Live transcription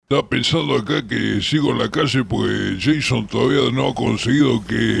Estaba pensando acá que sigo en la calle porque Jason todavía no ha conseguido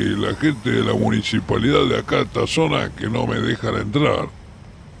que la gente de la municipalidad de acá, esta zona, que no me dejan entrar.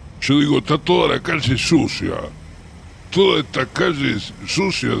 Yo digo, está toda la calle sucia. Todas estas calles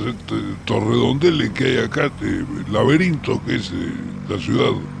sucias, estos redondeles que hay acá, este laberinto que es la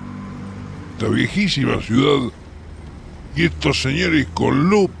ciudad, esta viejísima ciudad. Y estos señores con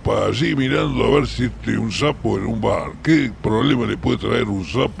lupa allí mirando a ver si un sapo en un bar. ¿Qué problema le puede traer un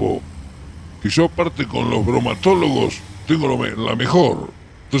sapo? Que yo aparte con los bromatólogos tengo la mejor.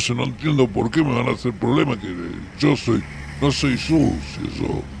 Entonces no entiendo por qué me van a hacer problema que no soy sucio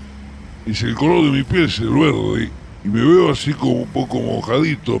yo. Y si el color de mi piel es el verde y me veo así como un poco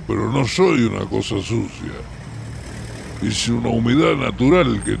mojadito, pero no soy una cosa sucia. Es una humedad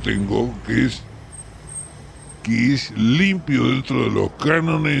natural que tengo que es limpio dentro de los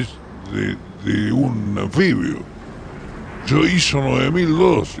cánones de un anfibio. Yo ISO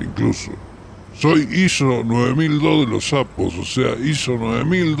 9002 incluso. Soy ISO 9002 de los sapos, o sea, ISO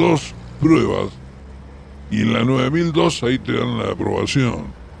 9002 pruebas. Y en la 9002 ahí te dan la aprobación.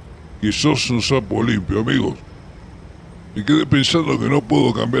 Y sos un sapo limpio, amigos. Me quedé pensando que no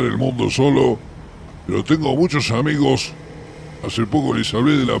puedo cambiar el mundo solo, pero tengo muchos amigos. Hace poco les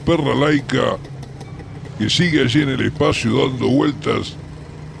hablé de la perra laica que sigue allí en el espacio dando vueltas.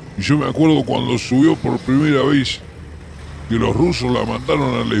 Y yo me acuerdo cuando subió por primera vez, que los rusos la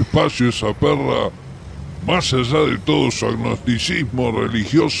mandaron al espacio, esa perra, más allá de todo su agnosticismo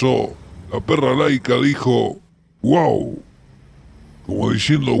religioso, la perra laica dijo, wow, como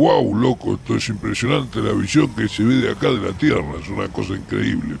diciendo, wow, loco, esto es impresionante la visión que se ve de acá de la Tierra, es una cosa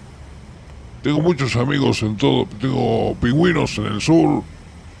increíble. Tengo muchos amigos en todo, tengo pingüinos en el sur.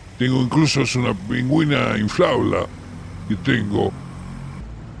 Tengo incluso, es una pingüina inflable que tengo.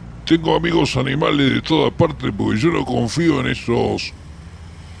 Tengo amigos animales de toda parte porque yo no confío en esos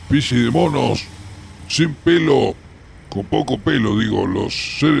especies de monos sin pelo, con poco pelo, digo, los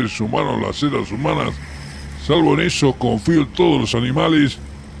seres humanos, las seres humanas. Salvo en eso, confío en todos los animales.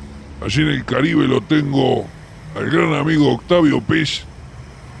 Allí en el Caribe lo tengo al gran amigo Octavio Pez,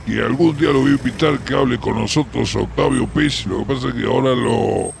 que algún día lo voy a invitar que hable con nosotros, Octavio Pez. Lo que pasa es que ahora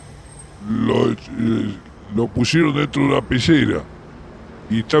lo pusieron dentro de una pecera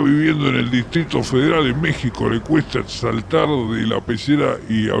y está viviendo en el Distrito Federal en México. Le cuesta saltar de la pecera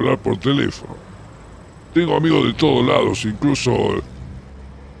y hablar por teléfono. Tengo amigos de todos lados, incluso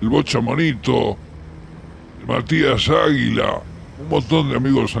el Bocha Monito, el Matías Águila, un montón de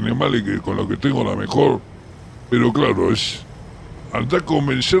amigos animales con los que tengo la mejor. Pero claro, anda a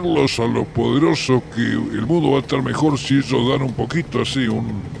convencerlos a los poderosos que el mundo va a estar mejor si ellos dan un poquito así,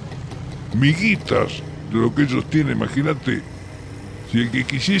 miguitas de lo que ellos tienen. Imagínate, si el que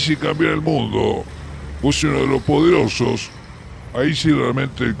quisiese cambiar el mundo fuese uno de los poderosos, ahí sí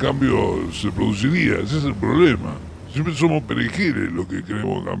realmente el cambio se produciría. Ese es el problema. Siempre somos perejiles los que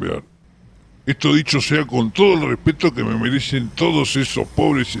queremos cambiar. Esto dicho sea con todo el respeto que me merecen todos esos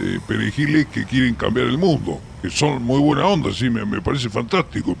pobres perejiles que quieren cambiar el mundo, que son muy buena onda, sí, me parece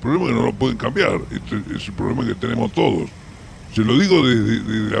fantástico. El problema es que no lo pueden cambiar. Este es el problema que tenemos todos. Se lo digo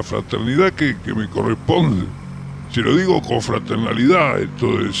desde la fraternidad que me corresponde. Se lo digo con fraternalidad,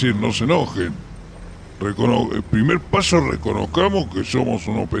 esto de decir, no se enojen. El primer paso, reconozcamos que somos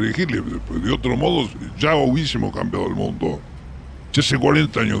unos perejiles. De otro modo, ya hubiésemos cambiado el mundo. Ya hace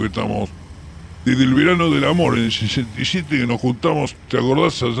 40 años que estamos. Desde el verano del amor, en el 67, que nos juntamos, ¿te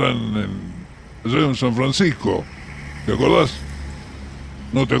acordás? Allá en San Francisco. ¿Te acordás?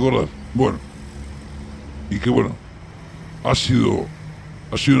 ¿No te acordás? Bueno. Y que bueno. Ha sido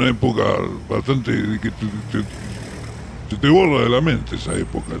una época bastante que se te borra de la mente esa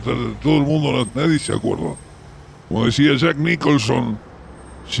época. Todo el mundo, nadie se acuerda. Como decía Jack Nicholson,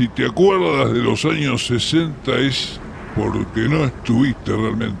 si te acuerdas de los años 60 es porque no estuviste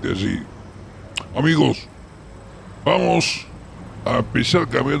realmente allí. Amigos, vamos a empezar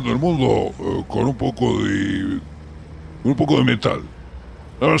cambiando el mundo con un poco de metal.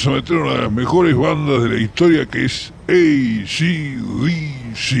 Vamos a meter una de las mejores bandas de la historia, que es AC/DC.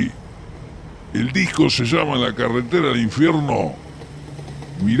 El disco se llama La carretera al infierno.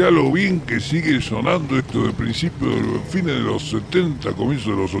 Mirá lo bien que sigue sonando esto de principio, de fines de los 70, comienzos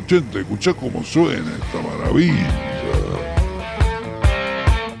de los 80. Escuchá cómo suena esta maravilla.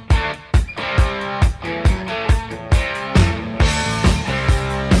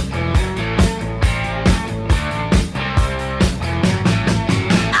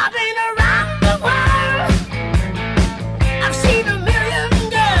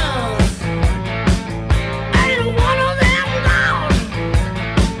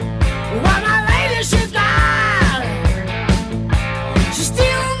 She's still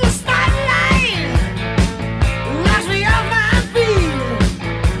in the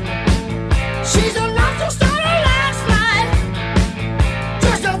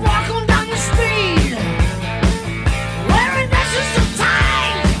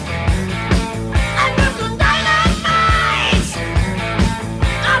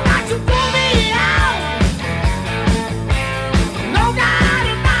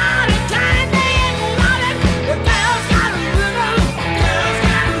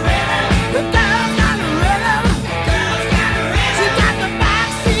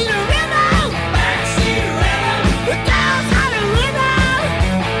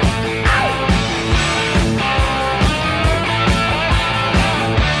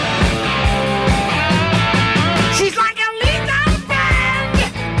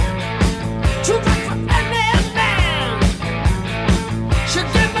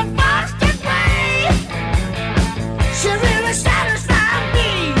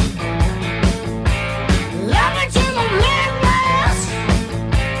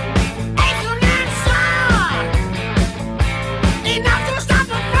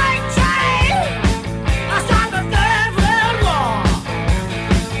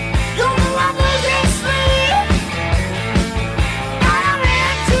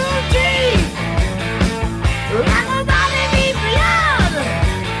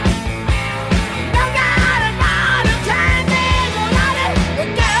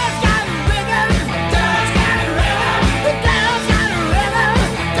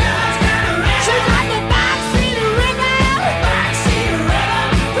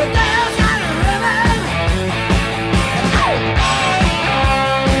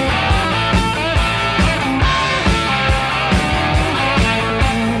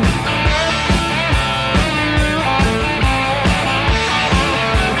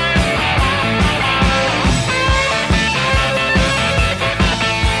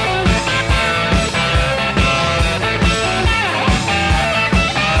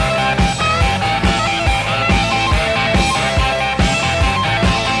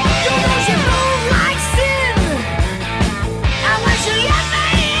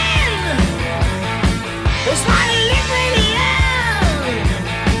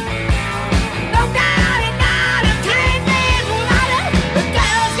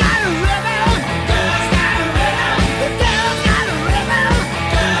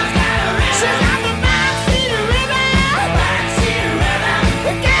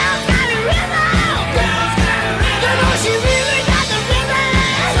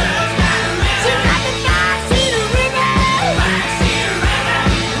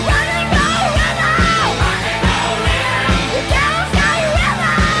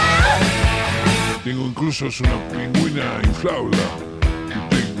incluso es una pingüina inflable que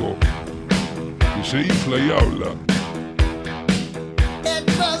tengo, que se infla y habla. It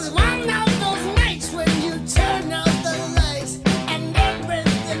was one of those nights when you turn out the lights and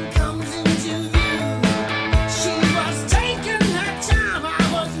everything comes into view. She was taking her time, I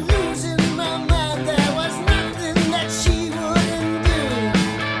was losing my mind. There was nothing that she wouldn't do.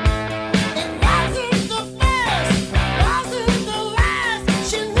 It wasn't the first, wasn't the last.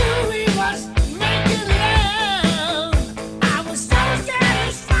 She knew we was making love. I was so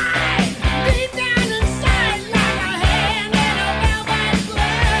satisfied, deep down inside, like a hand in a velvet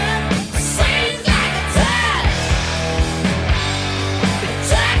glove. Seems like a touch, it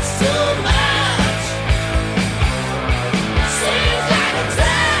touch too much. Seems like a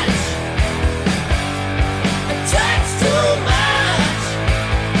touch, it touch too much.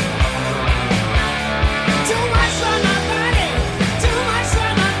 Too much for my body, too much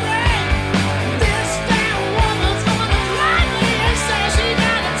for my brain. This damn woman's gonna drive me insane. She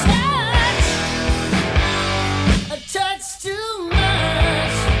got a touch too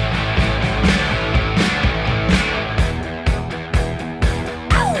much.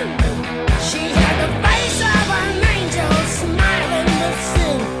 Oh, she had the face of an angel, smiling with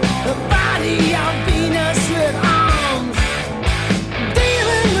sin, the body of Venus with arms.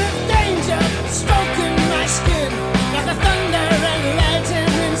 Dealing with danger, stroking my skin like a thunder and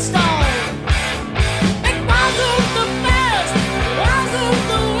lightning storm. It wasn't the first, it wasn't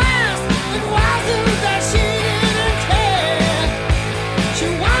the last. It wasn't that she didn't care. She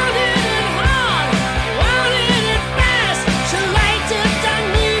wanted it hard, wanted it fast. She liked it done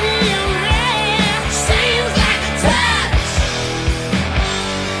medium rare. Seems like a touch,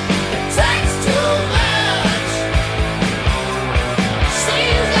 it touch too much.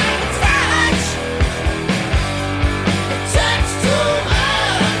 Seems like a touch, it touch too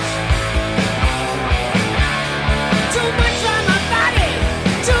much. Too much for my body,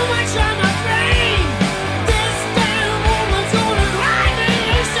 too much for my brain. This damn woman's gonna drive me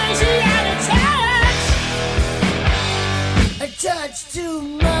insane.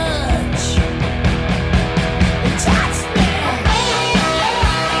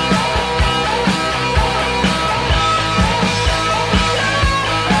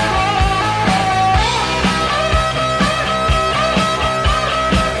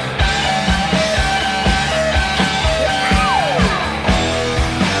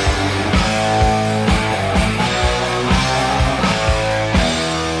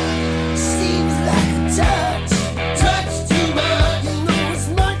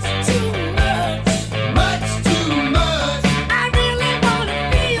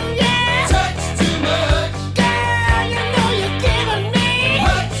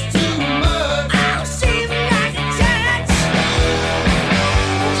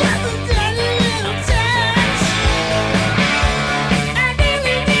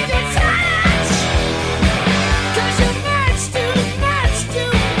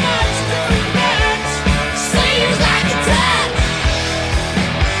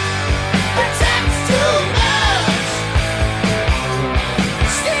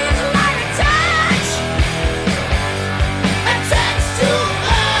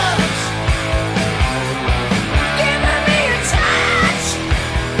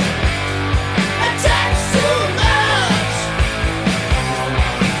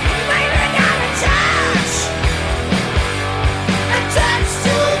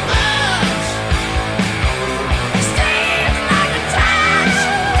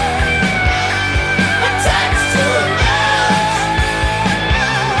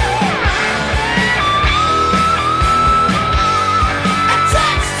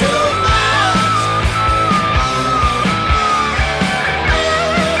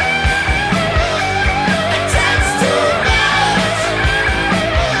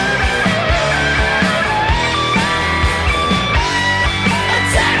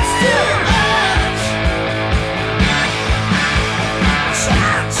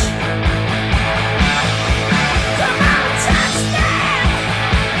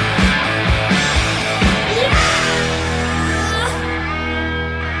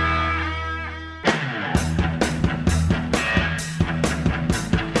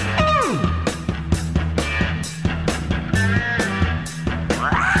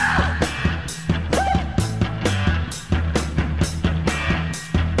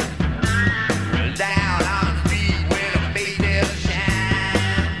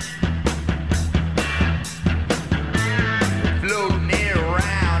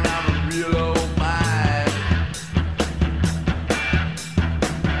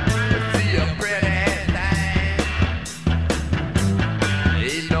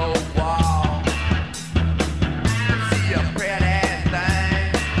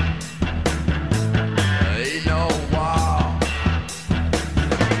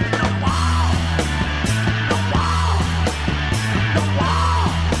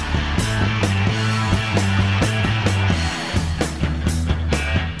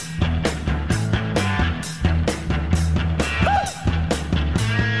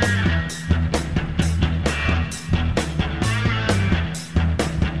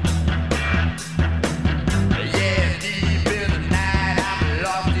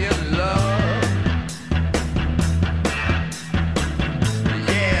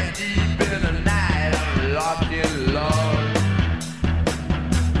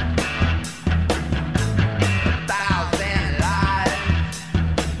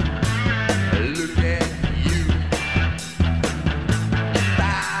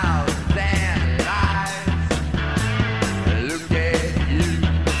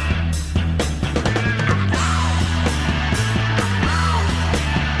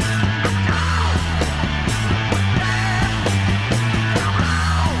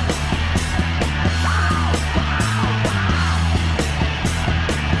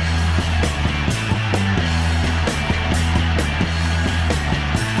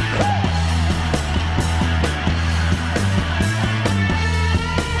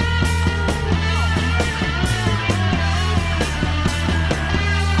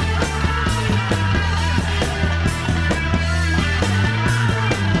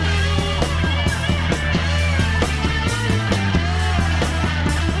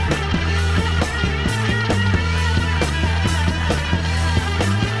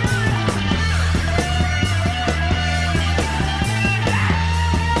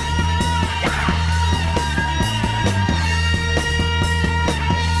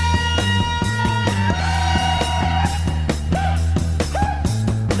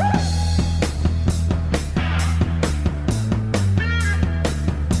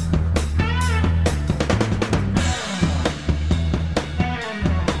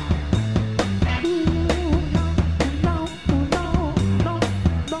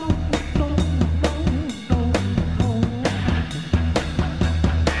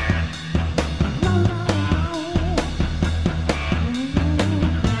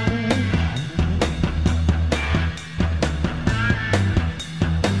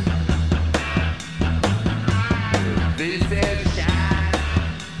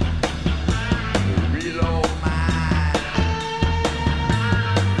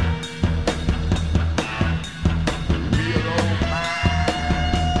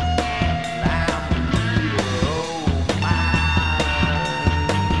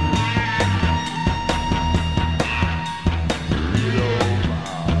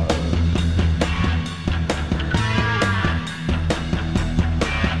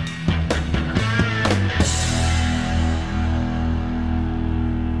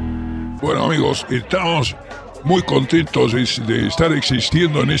 amigos, estamos muy contentos de estar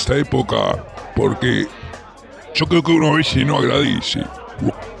existiendo en esta época, porque yo creo que uno a veces no agradece.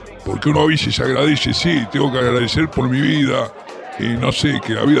 Porque uno a veces agradece, sí, tengo que agradecer por mi vida, y no sé,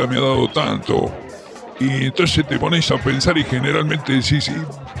 que la vida me ha dado tanto. Y entonces te pones a pensar y generalmente decís, sí,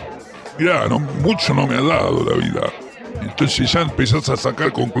 mirá, mucho no me ha dado la vida. Entonces ya empezás a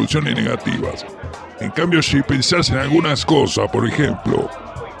sacar conclusiones negativas. En cambio, si pensás en algunas cosas, por ejemplo,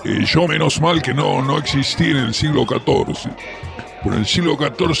 yo menos mal que no existí en el siglo XIV. Por el siglo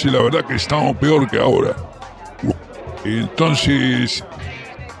XIV la verdad que estábamos peor que ahora. Entonces,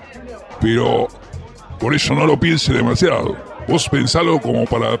 pero por eso no lo piense demasiado. Vos pensalo como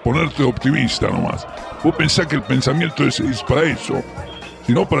para ponerte optimista nomás. Vos pensás que el pensamiento es para eso.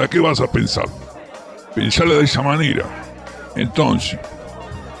 Si no, ¿para qué vas a pensar? Pensalo de esa manera. Entonces,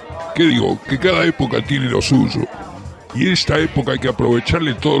 ¿qué digo? Que cada época tiene lo suyo. Y esta época hay que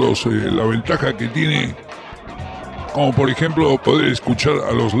aprovecharle todos la ventaja que tiene. Como por ejemplo poder escuchar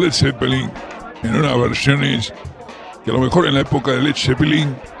a los Led Zeppelin en unas versiones que a lo mejor en la época de Led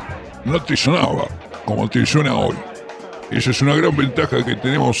Zeppelin no te sonaba como te suena hoy. Esa es una gran ventaja que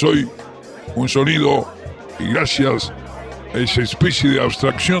tenemos hoy. Un sonido, y gracias a esa especie de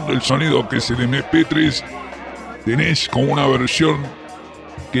abstracción del sonido que es el MP3, tenés como una versión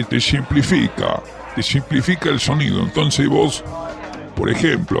que te simplifica el sonido. Entonces vos, por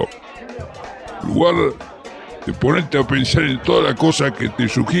ejemplo, en lugar de ponerte a pensar en toda la cosa que te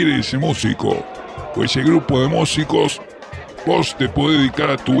sugiere ese músico o ese grupo de músicos, vos te podés dedicar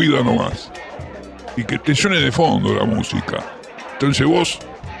a tu vida nomás y que te suene de fondo la música. Entonces vos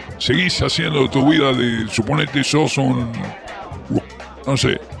seguís haciendo tu vida de, suponete sos un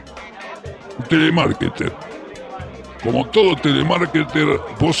telemarketer. Como todo telemarketer,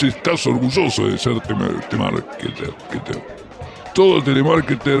 vos estás orgulloso de ser telemarketer. Todo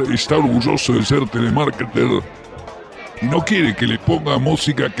telemarketer está orgulloso de ser telemarketer y no quiere que le ponga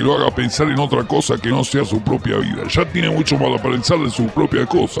música que lo haga pensar en otra cosa que no sea su propia vida. Ya tiene mucho para pensar de sus propias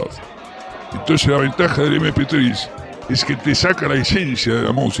cosas. Entonces la ventaja del MP3 es que te saca la esencia de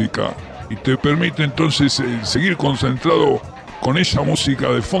la música y te permite entonces seguir concentrado con esa música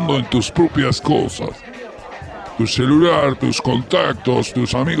de fondo en tus propias cosas. Tu celular, tus contactos,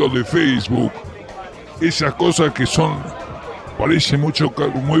 tus amigos de Facebook, esas cosas que son, parece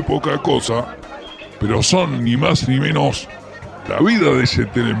muy poca cosa, pero son ni más ni menos la vida de ese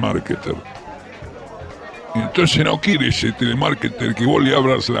telemarketer. Entonces no quiere ese telemarketer que vos le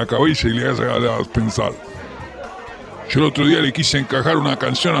abras la cabeza y le hagas pensar. Yo el otro día le quise encajar una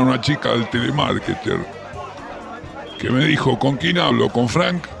canción a una chica del telemarketer que me dijo, ¿con quién hablo? ¿Con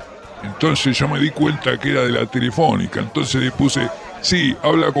Frank? Entonces yo me di cuenta que era de la telefónica. Entonces le puse, sí,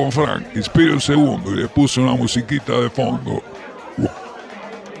 habla con Frank, espera un segundo, y le puse una musiquita de fondo.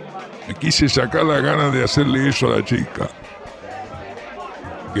 Me quise sacar la gana de hacerle eso a la chica.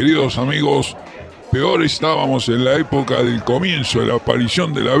 Queridos amigos, peor estábamos en la época del comienzo de la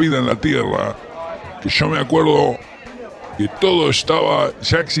aparición de la vida en la Tierra, que yo me acuerdo que todo estaba,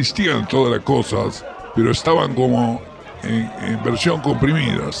 ya existían todas las cosas, pero estaban como en versión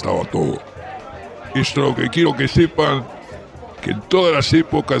comprimida, estaba todo. Esto es lo que quiero que sepan, que en todas las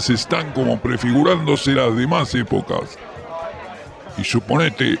épocas están como prefigurándose las demás épocas. Y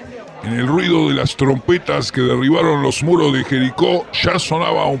suponete, en el ruido de las trompetas que derribaron los muros de Jericó, ya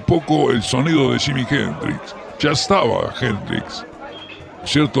sonaba un poco el sonido de Jimi Hendrix. Ya estaba Hendrix,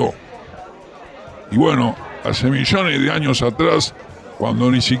 ¿cierto? Y bueno, hace millones de años atrás, cuando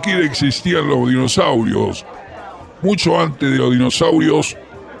ni siquiera existían los dinosaurios, mucho antes de los dinosaurios,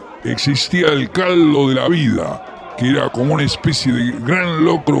 existía el caldo de la vida, que era como una especie de gran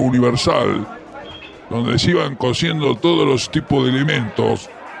locro universal, donde se iban cociendo todos los tipos de elementos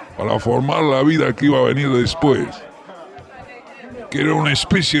para formar la vida que iba a venir después, que era una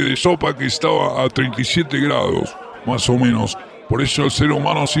especie de sopa que estaba a 37 grados, más o menos. Por eso el ser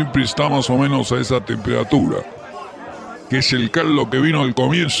humano siempre está más o menos a esa temperatura, que es el caldo que vino al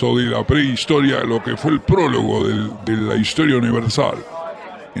comienzo de la prehistoria, lo que fue el prólogo de la historia universal.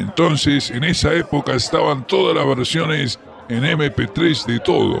 Entonces, en esa época estaban todas las versiones en MP3 de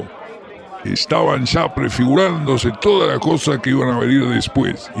todo. Estaban ya prefigurándose toda la cosa que iban a venir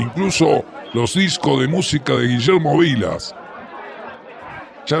después, incluso los discos de música de Guillermo Vilas.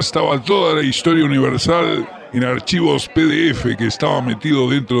 Ya estaba toda la historia universal en archivos PDF que estaban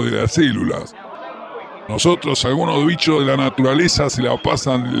metidos dentro de las células. Nosotros, algunos bichos de la naturaleza, se la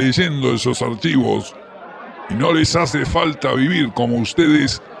pasan leyendo esos archivos y no les hace falta vivir como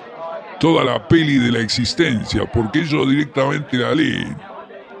ustedes toda la peli de la existencia, porque ellos directamente la leen.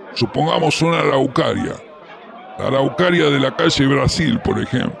 Supongamos una araucaria, la araucaria de la calle Brasil, por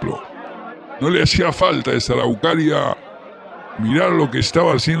ejemplo. No le hacía falta a esa Araucaria mirar lo que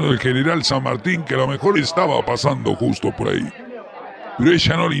estaba haciendo el general San Martín, que a lo mejor estaba pasando justo por ahí. Pero a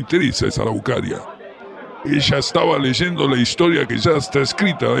ella no le interesa esa Araucaria. Ella estaba leyendo la historia que ya está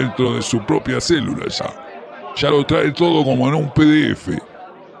escrita dentro de su propia célula ya. Ya lo trae todo como en un PDF.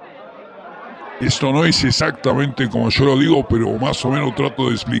 Esto no es exactamente como yo lo digo, pero más o menos trato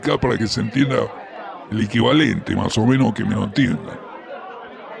de explicar para que se entienda el equivalente, más o menos que me lo entiendan.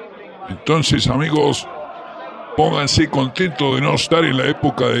 Entonces, amigos, pónganse contentos de no estar en la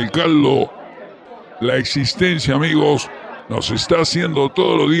época del caldo. La existencia, amigos, nos está haciendo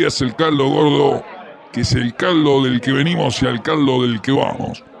todos los días el caldo gordo, que es el caldo del que venimos y el caldo del que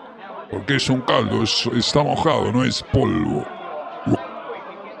vamos. Porque es un caldo, está mojado, no es polvo.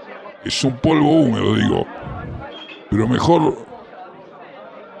 Es un polvo húmedo, digo. Pero mejor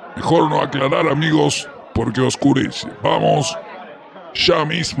no aclarar, amigos, porque oscurece. Vamos ya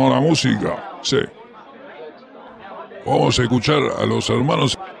mismo a la música. Sí. Vamos a escuchar a los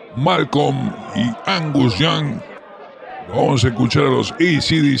hermanos Malcolm y Angus Young. Vamos a escuchar a los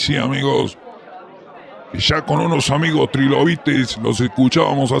AC/DC, amigos. Y ya con unos amigos trilobites los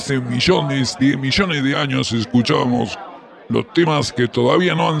escuchábamos hace millones de años. Escuchábamos los temas que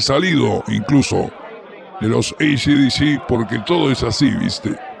todavía no han salido, incluso de los AC/DC, porque todo es así,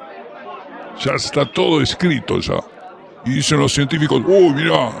 ¿viste? Ya está todo escrito ya. Y dicen los científicos,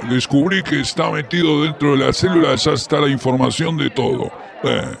 mira, descubrí que está metido dentro de la célula, ya está la información de todo.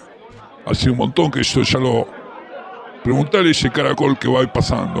 Hace un montón que esto ya lo... Preguntale a ese caracol que va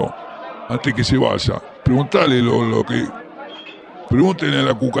pasando, antes que se vaya. Preguntale lo que... Pregúntenle a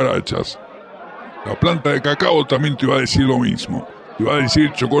las cucarachas. La planta de cacao también te va a decir lo mismo. Te va a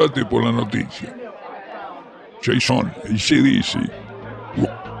decir chocolate por la noticia. Jason, AC/DC.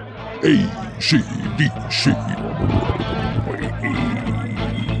 AC/DC.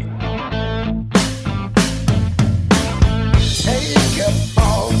 Take up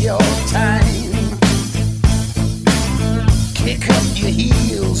all your time. Kick up your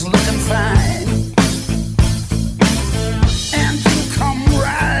heels, looking fine. And you come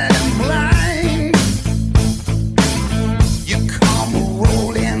riding blind. You come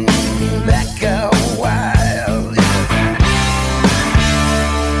rolling back a while.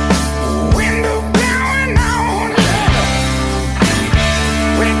 Window blowing on you.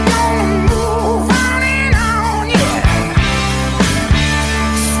 We're gonna move on and on, yeah.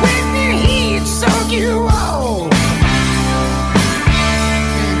 Sweating heat, soak you all.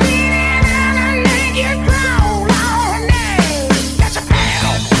 Bleeding out and naked grown all day. That's a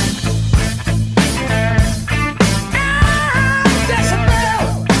bell. That's a bell.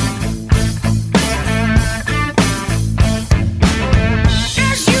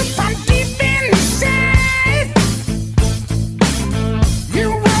 As you from deep inside, you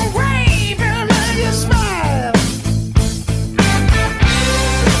will wave and you smile.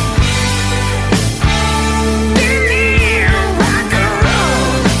 Rock and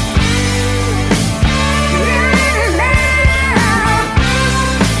roll.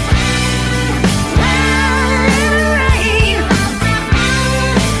 Rain.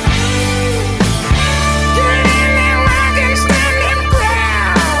 Rock and standing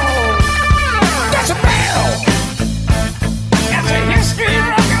proud. That's a bell. That's a history,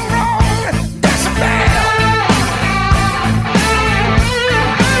 rock and roll. That's a bell.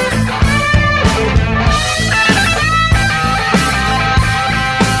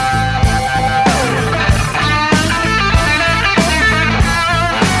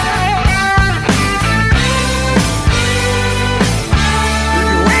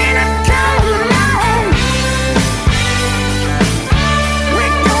 When it comes along,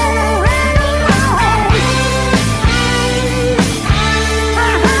 we're gonna run along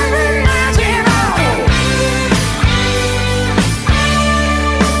 100 miles an hour.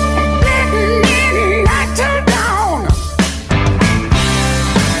 Midnight till dawn.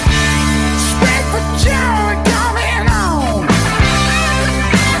 Spread for joy coming on.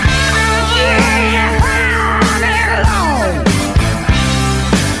 Yeah, on and on.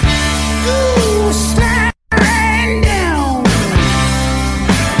 Ooh, sliding down.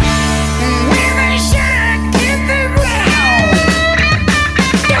 When they should hit the ground.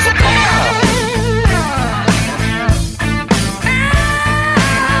 There's a bell.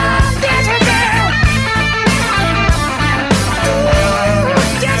 There's a bell. Ooh,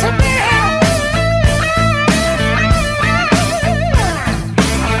 there's a bell.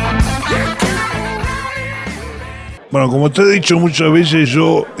 Bueno, como te he dicho muchas veces,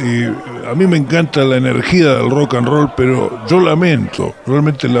 a mí me encanta la energía del rock and roll, pero yo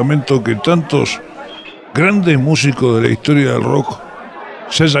realmente lamento que tantos grandes músicos de la historia del rock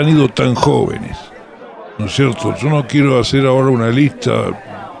se hayan ido tan jóvenes, ¿no es cierto? Yo no quiero hacer ahora una lista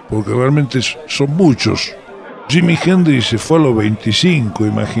porque realmente son muchos. Jimi Hendrix se fue a los 25,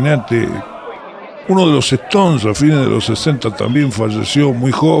 imagínate. Uno de los Stones a fines de los 60 también falleció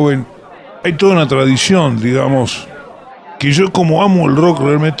muy joven. Hay toda una tradición, digamos, que yo como amo el rock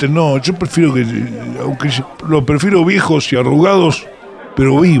realmente no. Yo prefiero aunque lo prefiero viejos y arrugados,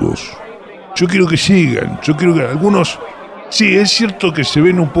 pero vivos. Yo quiero que sigan, yo quiero que algunos... Sí, es cierto que se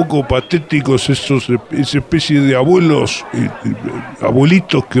ven un poco patéticos esa especie de abuelos,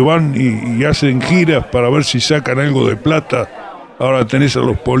 abuelitos que van y hacen giras para ver si sacan algo de plata. Ahora tenés a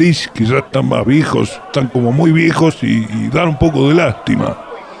los Police que ya están más viejos, están como muy viejos y dan un poco de lástima.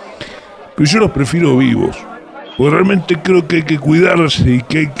 Pero yo los prefiero vivos, porque realmente creo que hay que cuidarse y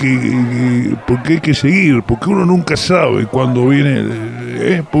porque hay que seguir, porque uno nunca sabe cuándo viene,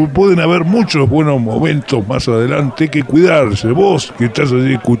 pueden haber muchos buenos momentos más adelante, hay que cuidarse. Vos que estás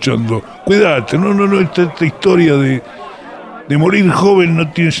allí escuchando, cuidate, no, esta historia de morir joven no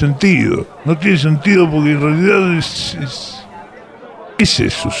tiene sentido porque en realidad ¿qué es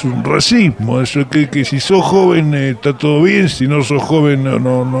eso? Es un racismo, eso que si sos joven está todo bien, si no sos joven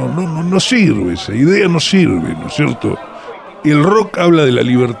no sirve, esa idea no sirve, ¿no es cierto? El rock habla de la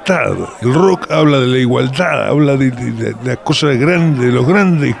libertad, el rock habla de la igualdad, habla de las cosas grandes, de las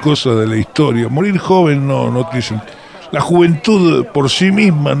grandes cosas de la historia. Morir joven no tiene sentido. La juventud por sí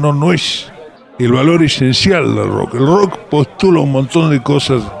misma no es el valor esencial del rock. El rock postula un montón de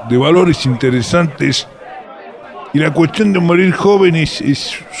cosas, de valores interesantes. Y la cuestión de morir joven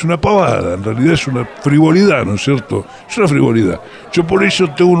es una pavada, en realidad es una frivolidad, ¿no es cierto? Es una frivolidad. Yo por eso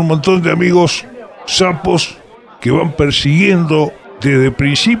tengo un montón de amigos sapos que van persiguiendo desde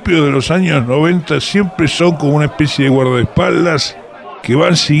principios de los años 90, siempre son como una especie de guardaespaldas que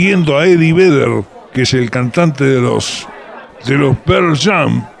van siguiendo a Eddie Vedder, que es el cantante de los Pearl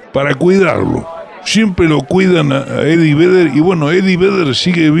Jam, para cuidarlo. Siempre lo cuidan a Eddie Vedder y bueno, Eddie Vedder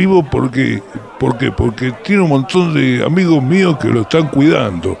sigue vivo porque tiene un montón de amigos míos que lo están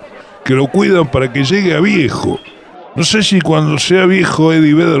cuidando, que lo cuidan para que llegue a viejo. No sé si cuando sea viejo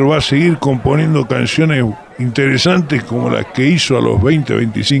Eddie Vedder va a seguir componiendo canciones interesantes como las que hizo a los 20,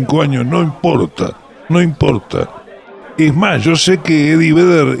 25 años, no importa. Es más, yo sé que Eddie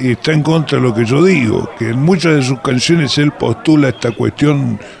Vedder está en contra de lo que yo digo, que en muchas de sus canciones él postula esta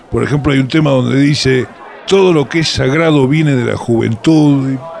cuestión. Por ejemplo, hay un tema donde dice, todo lo que es sagrado viene de la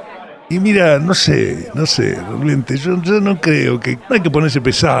juventud. Y mira, no sé, realmente, yo no creo que... No hay que ponerse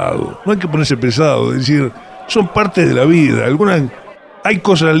pesado, es decir, son parte de la vida. Hay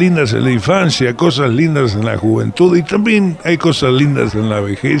cosas lindas en la infancia, cosas lindas en la juventud, y también hay cosas lindas en la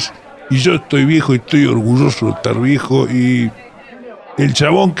vejez. Y yo estoy viejo y estoy orgulloso de estar viejo. Y el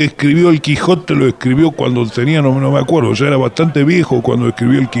chabón que escribió El Quijote lo escribió cuando tenía, no me acuerdo, ya era bastante viejo cuando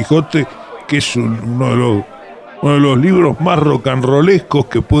escribió El Quijote, que es uno de los libros más rock and rollescos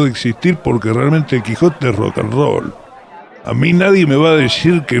que puede existir, porque realmente El Quijote es rock and roll. A mí nadie me va a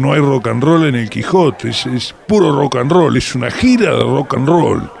decir que no hay rock and roll en El Quijote, es puro rock and roll, es una gira de rock and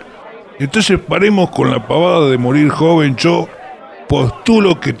roll. Entonces paremos con la pavada de morir joven. Yo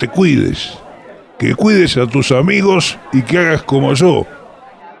postulo que te cuides, que cuides a tus amigos y que hagas como yo,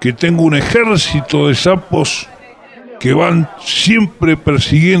 que tengo un ejército de sapos que van siempre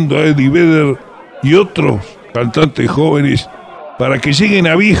persiguiendo a Eddie Vedder y otros cantantes jóvenes para que lleguen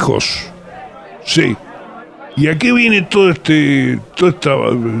a viejos. Sí. ¿Y a qué viene toda esta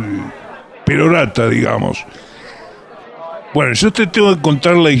perorata, digamos? Bueno, yo te tengo que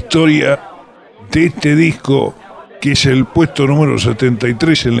contar la historia de este disco, que es el puesto número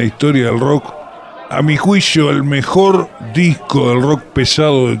 73 en la historia del rock. A mi juicio, el mejor disco del rock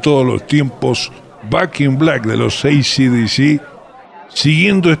pesado de todos los tiempos, Back in Black de los AC/DC,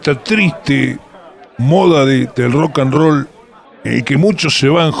 siguiendo esta triste moda del rock and roll en el que muchos se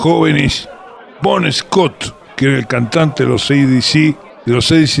van jóvenes. Bon Scott, que era el cantante de los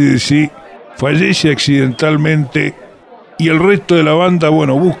AC/DC, fallece accidentalmente y el resto de la banda,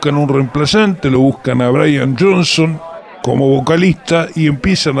 bueno, buscan un reemplazante, lo buscan a Brian Johnson como vocalista y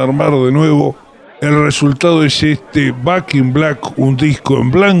empiezan a armar de nuevo. El resultado es este Back in Black, un disco en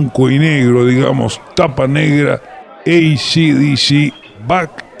blanco y negro, digamos, tapa negra, AC/DC,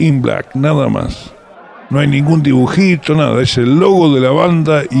 Back in Black, nada más. No hay ningún dibujito, nada, es el logo de la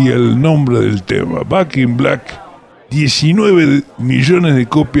banda y el nombre del tema, Back in Black. 19 millones de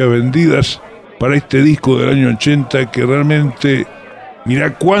copias vendidas para este disco del año 80, que realmente,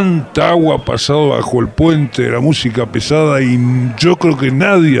 mirá cuánta agua ha pasado bajo el puente de la música pesada y yo creo que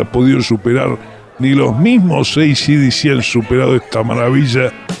nadie ha podido superar, ni los mismos AC/DC han superado esta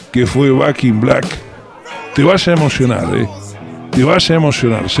maravilla que fue Back in Black. Te vas a emocionar, Te vas a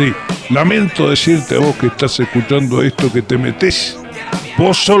emocionar, sí. Lamento decirte a vos que estás escuchando esto que te metés.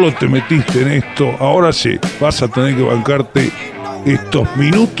 Vos solo te metiste en esto. Ahora sí, vas a tener que bancarte estos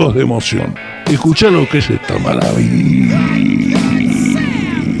minutos de emoción. Escuchá lo que es esta maravilla.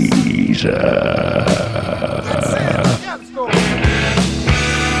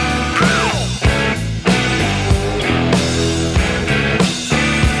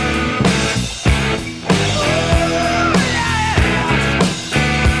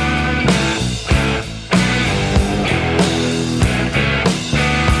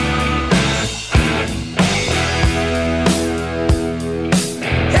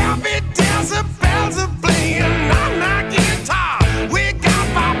 Happy decibels are playing on my guitar. We got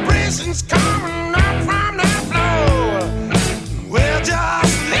vibrations coming up from the floor. We're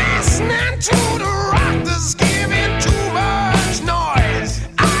just listening to the rock that's giving too much noise.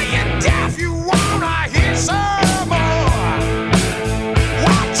 Are you deaf? You wanna hear some more?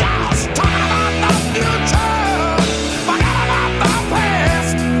 We're just talking about the future, forgot about the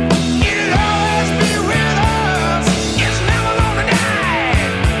past. It'll always be with us. It's never gonna die.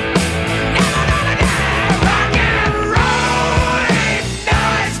 Never gonna die. Rock and roll ain't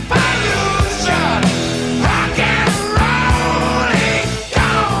noise pollution. Rock and roll ain't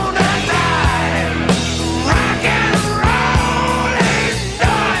gonna die. Rock and roll ain't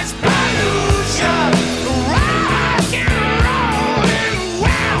noise pollution. Rock and rollin'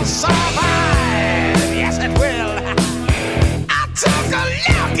 will survive. Yes, it will. I took a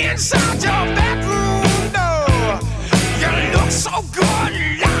look inside your bedroom.